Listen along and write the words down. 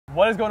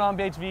What is going on,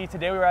 BHV?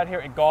 Today we were out here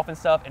at Golf and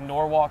Stuff in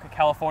Norwalk,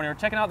 California. We're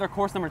checking out their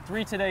course number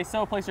 3 today,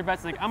 so place your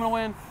bets. Think I'm gonna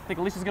win, think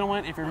Alicia's gonna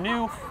win. If you're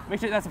new, make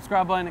sure you hit that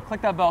subscribe button,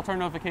 click that bell, turn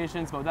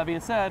notifications. But with that being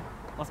said,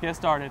 let's get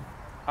started.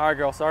 All right,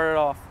 girl, start it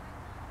off.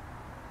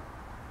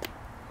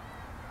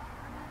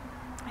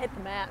 I hit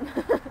the mat.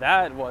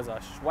 That was a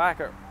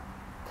schwacker.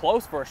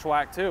 Close for a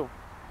schwack, too.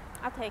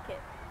 I'll take it.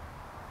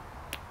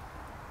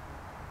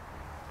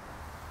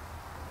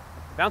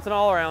 Bouncing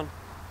all around.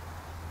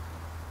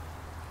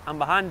 I'm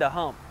behind the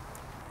hump.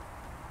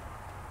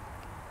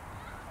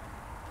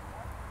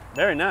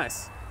 Very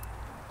nice.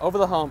 Over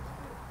the hump.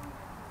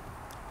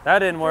 That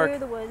didn't work. Through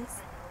the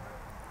woods.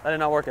 That did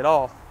not work at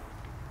all.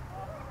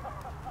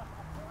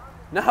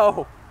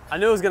 No, I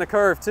knew it was gonna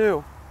curve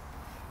too.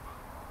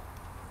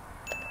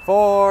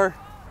 4.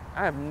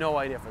 I have no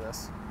idea for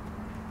this.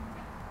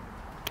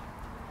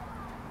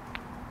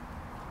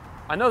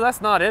 I know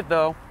that's not it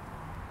though.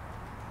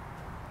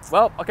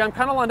 Well, okay, I'm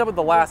kind of lined up with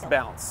the last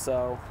bounce,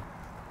 so.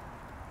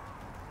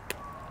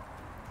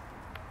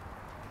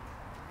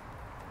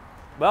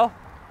 Well,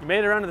 you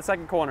made it around to the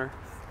second corner.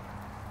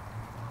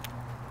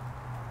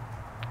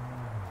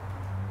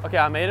 Okay,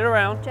 I made it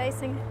around.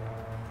 Chasing.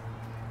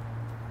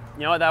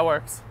 You know what, that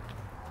works.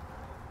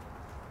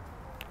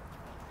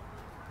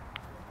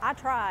 I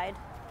tried.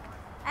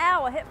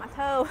 Ow, I hit my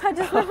toe. I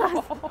just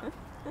realized.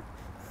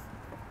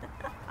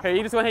 Here,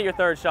 you just want to hit your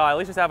third shot. At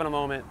least just having a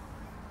moment.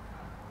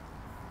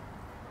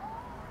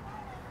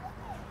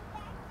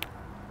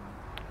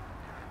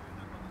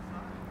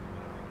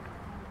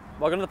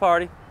 Welcome to the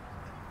party.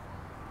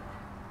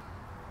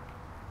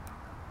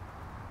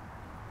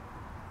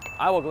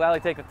 I will gladly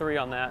take a 3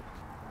 on that.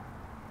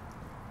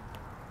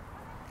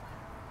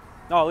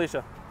 Oh,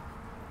 Alicia.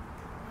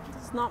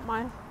 It's not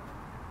my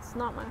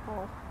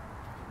hole.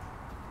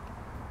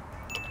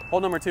 Hole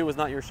number 2 was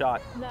not your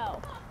shot. No.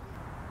 All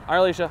right,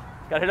 Alicia,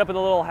 got to hit up in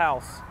the little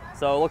house.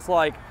 So it looks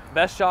like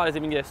best shot is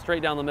even get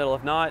straight down the middle.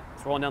 If not,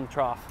 it's rolling down the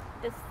trough.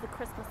 It's the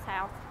Christmas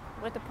house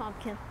with the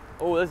pumpkin.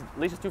 Oh, this is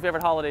Alicia's 2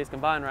 favorite holidays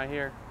combined right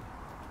here.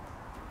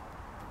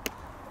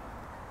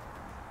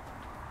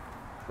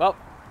 Well,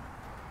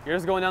 you're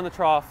just going down the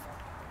trough.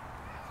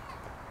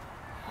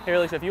 Here,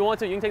 Alicia, if you want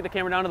to, you can take the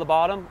camera down to the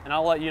bottom, and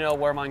I'll let you know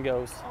where mine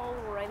goes.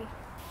 Alrighty.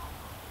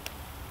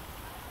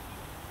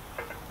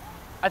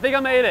 I think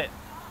I made it.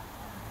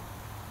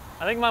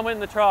 I think mine went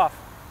in the trough.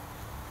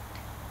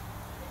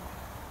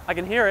 I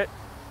can hear it.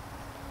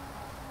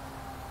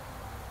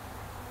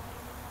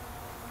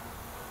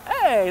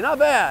 Hey, not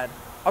bad.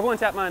 I'll go and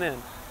tap mine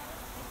in.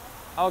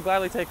 I'll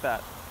gladly take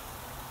that.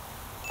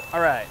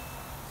 All right.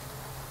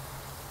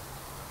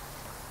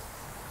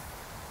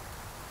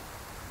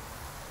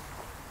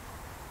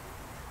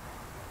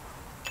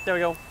 There we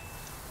go.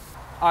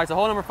 All right, so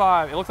hole number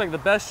 5. It looks like the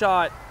best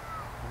shot,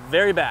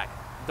 very back.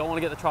 Don't want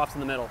to get the troughs in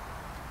the middle.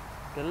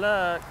 Good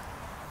luck.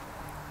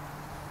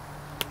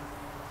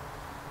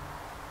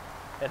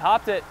 It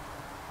hopped it.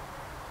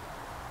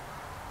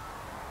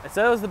 It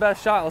said it was the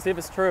best shot. Let's see if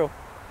it's true.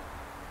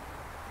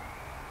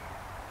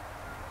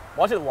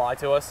 Watch it lie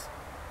to us.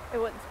 It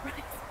wouldn't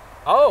surprise.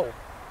 Oh,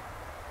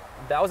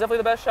 that was definitely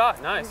the best shot.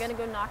 Nice. I'm gonna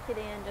go knock it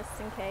in just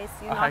in case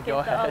you All knock right, it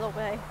go the ahead. other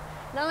way.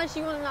 Not unless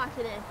you want to knock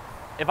it in.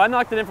 If I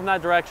knocked it in from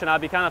that direction, I'd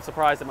be kind of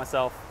surprised at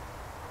myself.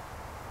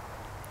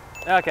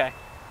 Okay. All right,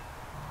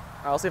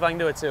 I'll see if I can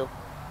do it too.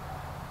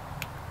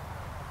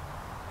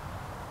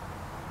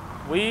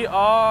 We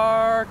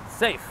are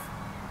safe.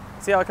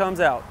 See how it comes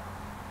out.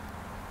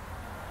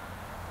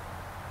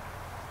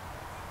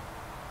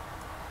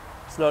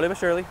 Slowly but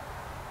surely.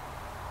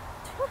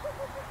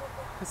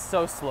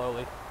 So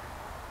slowly.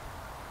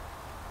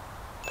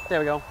 There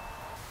we go.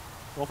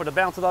 Going for the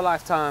bounce of a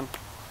lifetime.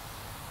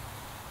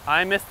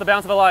 I missed the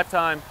bounce of a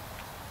lifetime.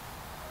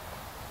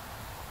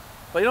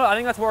 But you know what? I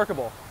think that's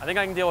workable. I think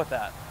I can deal with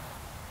that.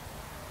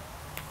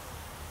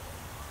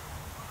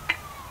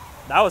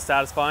 That was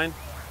satisfying.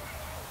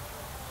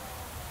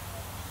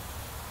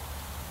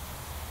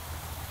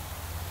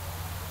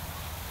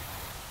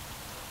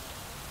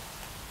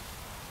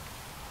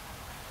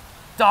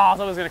 Oh, I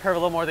thought it was going to curve a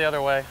little more the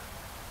other way.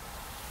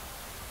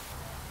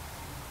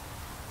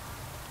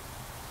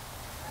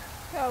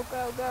 Go,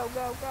 go, go,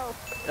 go, go.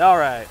 All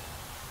right.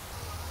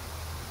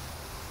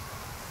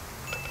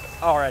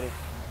 Alrighty.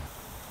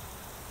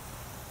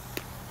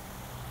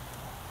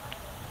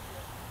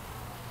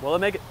 Will it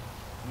make it?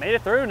 Made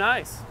it through,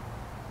 nice.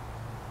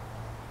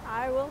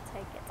 I will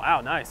take it.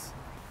 Wow, nice.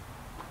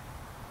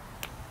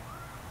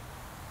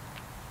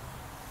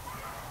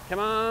 Come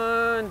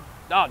on.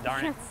 Oh,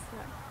 darn it.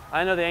 I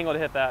didn't know the angle to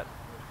hit that.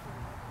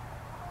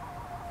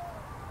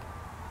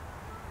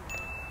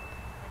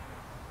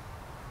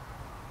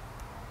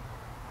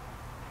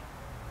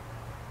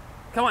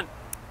 Come on.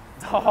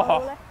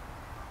 Oh.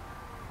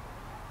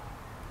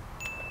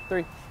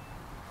 3. All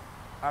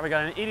right, we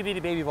got an itty bitty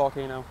baby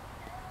volcano.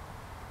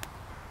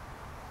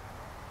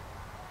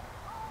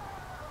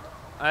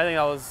 I think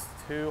that was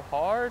too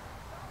hard.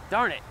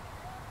 Darn it.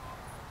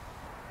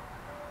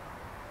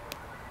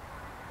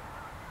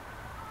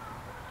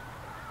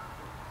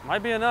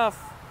 Might be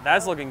enough.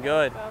 That's looking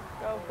good. Go,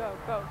 go, go,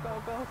 go,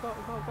 go, go, go,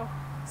 go, go.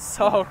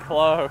 So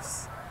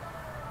close.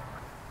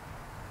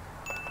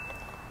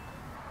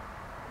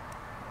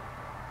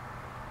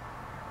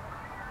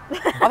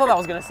 I thought that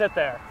was gonna sit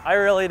there. I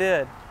really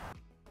did.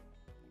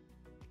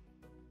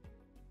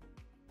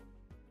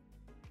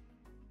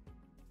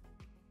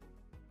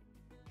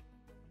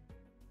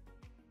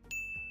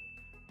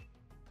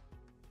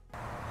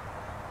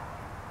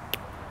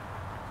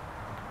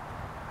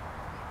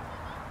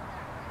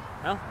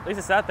 Well, at least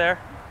it sat there.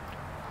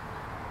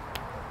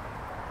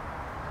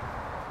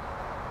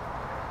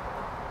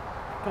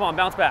 Come on,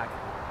 bounce back.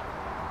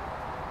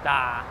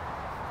 Ah.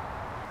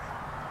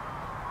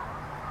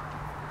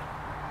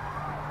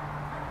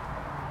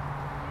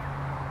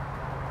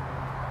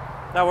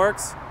 That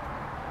works.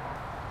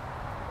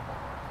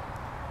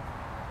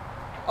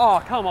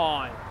 Oh, come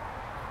on.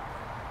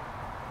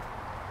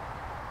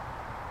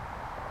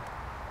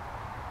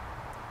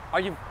 Are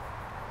you...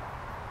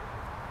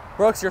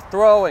 Brooks, you're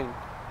throwing.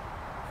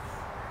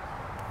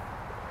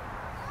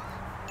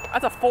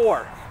 That's a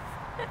 4.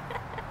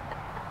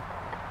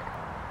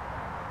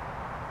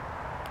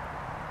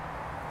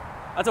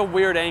 That's a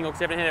weird angle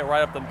because you have to hit it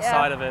right up the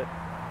side of it.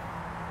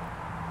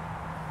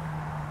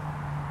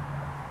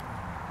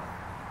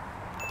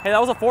 Hey, that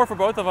was a 4 for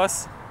both of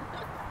us.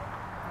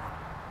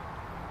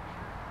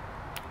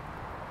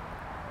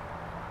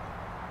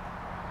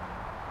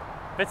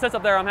 If it sits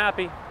up there, I'm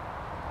happy.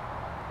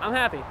 I'm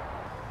happy.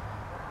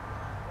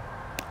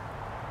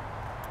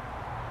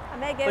 I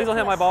may get Please don't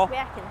hit my ball.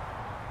 Swacking.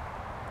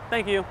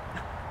 Thank you.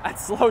 That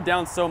slowed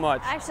down so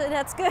much. Actually,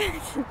 that's good.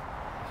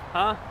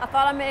 Huh? I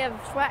thought I may have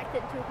swacked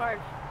it too hard.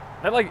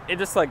 That it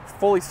just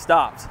fully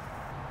stopped.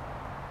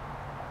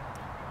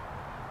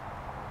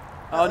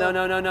 Oh, no,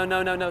 no, no, no,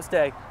 no, no, no,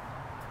 stay.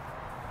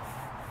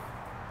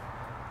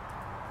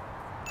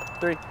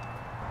 3.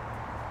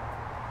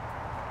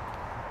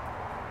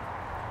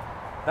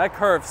 That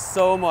curved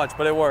so much,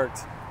 but it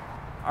worked.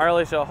 All right,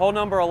 Alicia, hole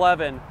number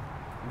 11.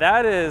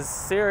 That is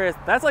serious.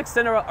 That's like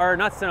Cinderella, or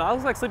not Cinderella, that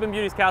looks like Sleeping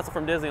Beauty's castle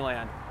from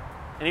Disneyland.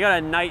 And you got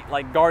a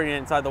knight guarding it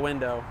inside the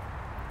window.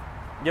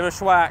 Give it a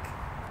schwack.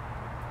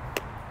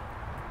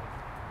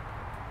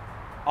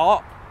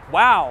 Oh,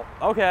 wow,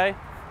 okay.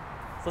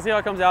 So let's see how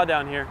it comes out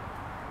down here.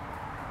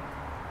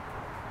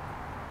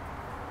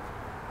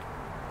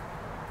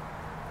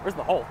 Where's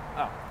the hole?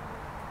 Oh.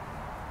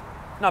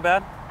 Not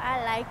bad.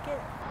 I like it.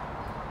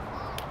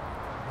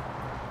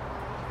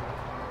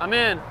 I'm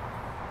in.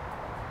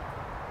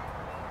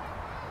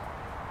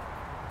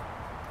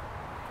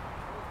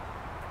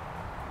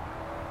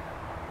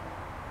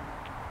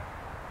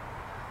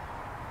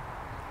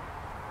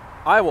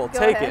 I will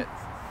take it.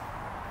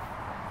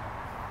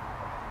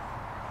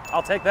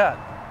 I'll take that.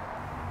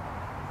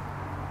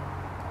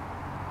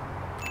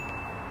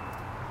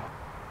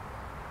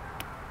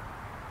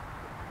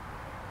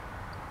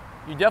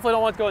 You definitely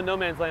don't want to go in no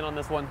man's land on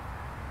this one.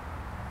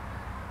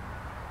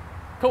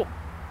 Cool.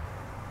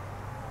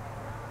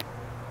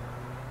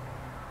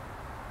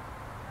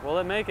 Will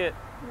it make it?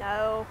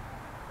 No.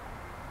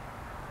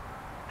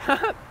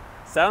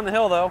 Sat on the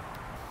hill though.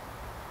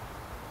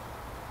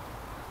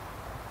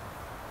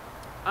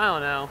 I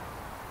don't know.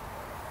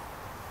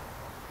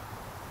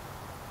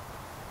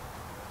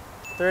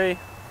 3.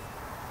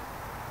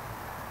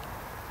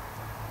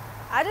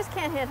 I just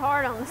can't hit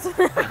hard on this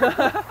one.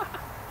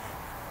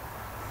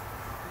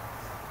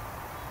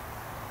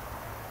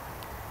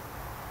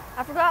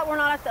 I forgot we're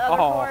not at the other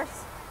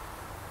course.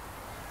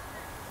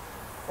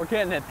 We're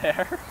getting it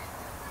there.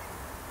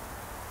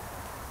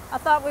 I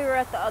thought we were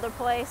at the other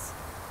place.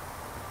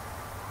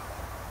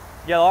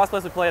 Yeah, the last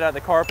place we played at,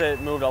 the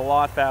carpet moved a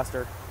lot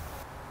faster.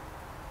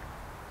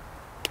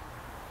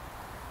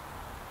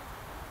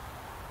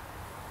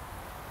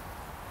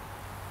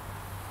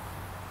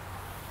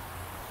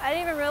 I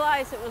didn't even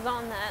realize it was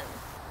on that.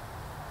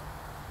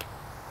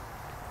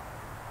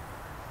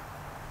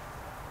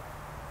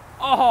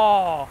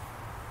 Oh!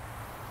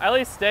 I at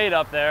least stayed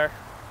up there.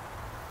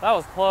 That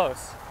was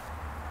close.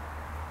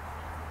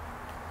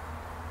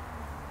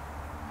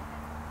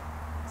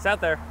 Sat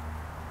there.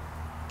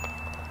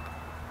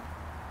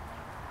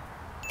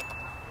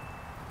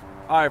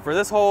 All right, for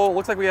this hole,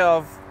 looks like we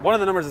have, one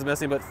of the numbers is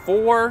missing, but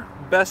 4,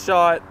 best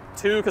shot,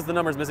 2, because the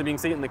number's missing, being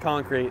seen in the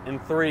concrete,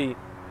 and 3,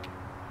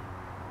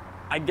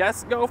 I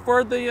guess go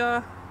for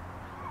the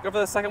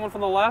second one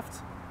from the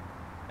left,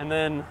 and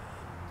then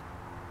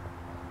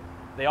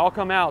they all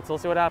come out, so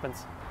let's see what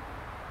happens.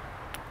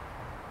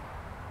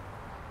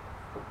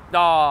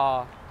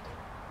 Ah,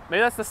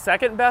 maybe that's the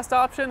second best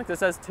option, because it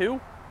says 2.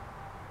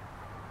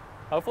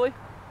 Hopefully.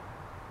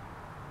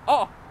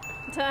 Oh!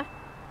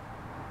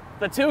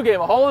 The 2 gave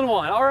a hole in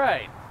 1, all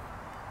right.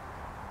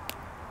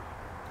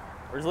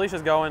 Where's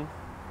Alicia's going?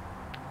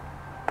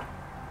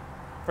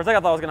 For a second I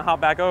thought I was gonna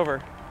hop back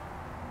over.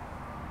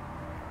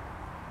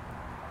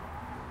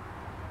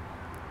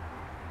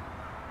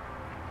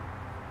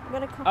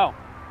 Oh.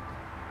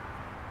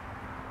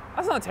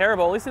 That's not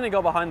terrible, at least it didn't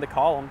go behind the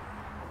column.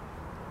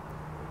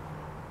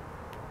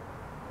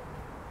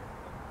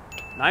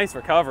 Nice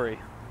recovery.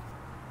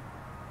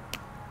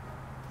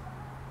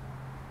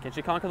 Can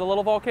she conquer the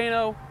little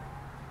volcano?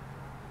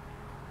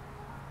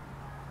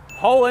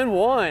 Hole in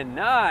one,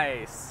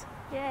 nice.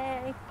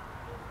 Yay.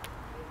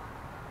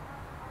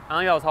 I don't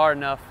think that was hard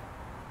enough.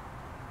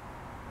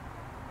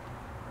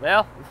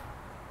 Well,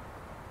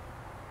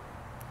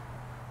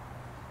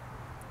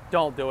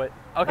 don't do it.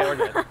 Okay, we're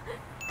good.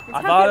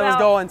 I thought it was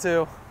going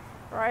to.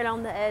 Right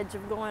on the edge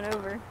of going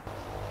over.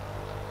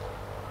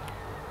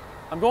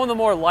 I'm going the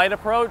more light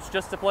approach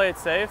just to play it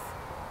safe.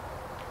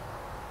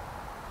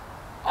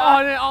 Oh,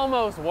 and it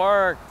almost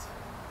worked.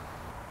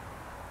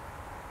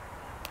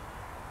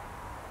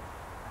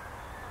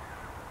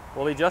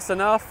 Will be just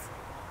enough.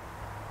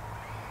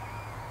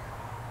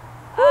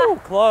 Woo,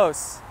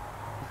 close.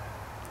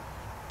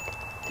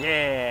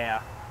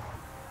 Yeah.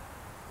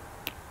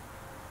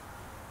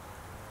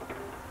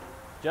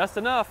 Just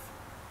enough.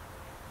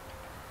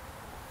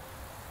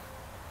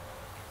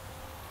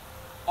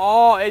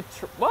 Oh,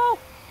 well.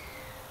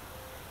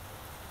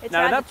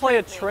 Now, did that play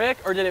a trick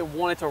or did it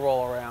want it to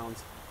roll around?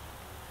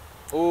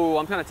 Ooh,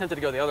 I'm kind of tempted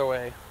to go the other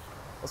way.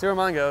 Let's see where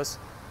mine goes.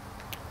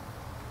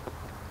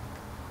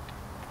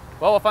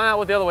 Well, we'll find out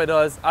what the other way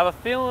does. I have a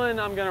feeling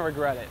I'm gonna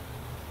regret it.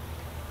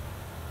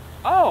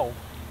 Oh,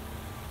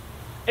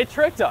 it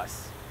tricked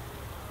us.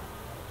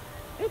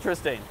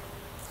 Interesting.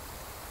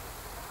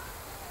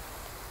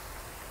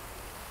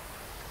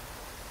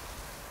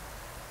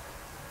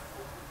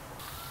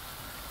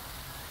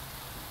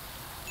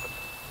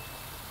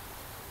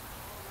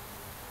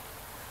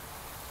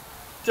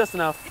 Just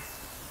enough.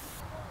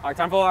 All right,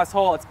 time for the last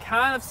hole. It's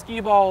kind of skee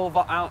ball.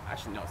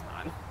 Actually, no, it's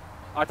not. All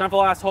right, time for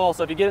the last hole.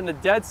 So if you get in the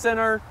dead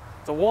center,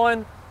 it's a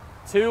 1,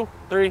 2,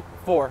 3,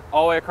 4,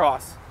 all the way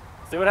across.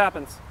 See what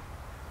happens.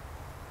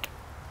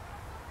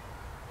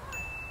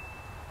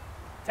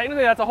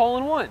 Technically, that's a hole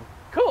in one.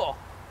 Cool.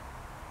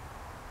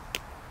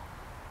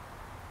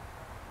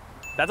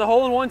 That's a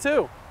hole in one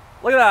too.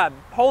 Look at that.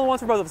 Hole in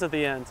ones for both of us at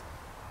the end.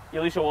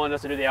 Alicia wanted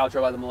us to do the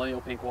outro by the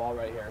Millennial Pink wall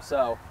right here.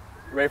 So,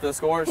 you ready for the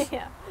scores?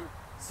 Yeah.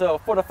 So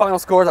for the final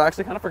scores, I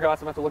actually kind of forgot,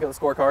 so I'm going to have to look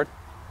at the scorecard.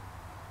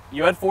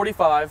 You had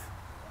 45,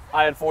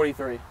 I had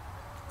 43.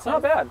 It's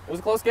not bad. It was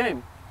a close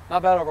game.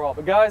 Not bad overall.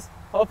 But guys,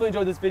 hopefully you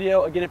enjoyed this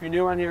video. Again, if you're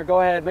new around here, go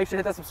ahead, make sure to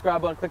hit that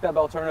subscribe button, click that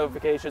bell, turn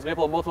notifications. We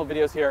upload multiple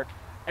videos here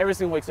every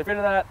single week. So if you're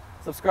into that,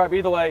 subscribe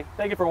either way.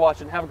 Thank you for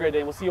watching. Have a great day,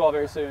 and we'll see you all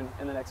very soon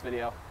in the next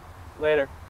video. Later.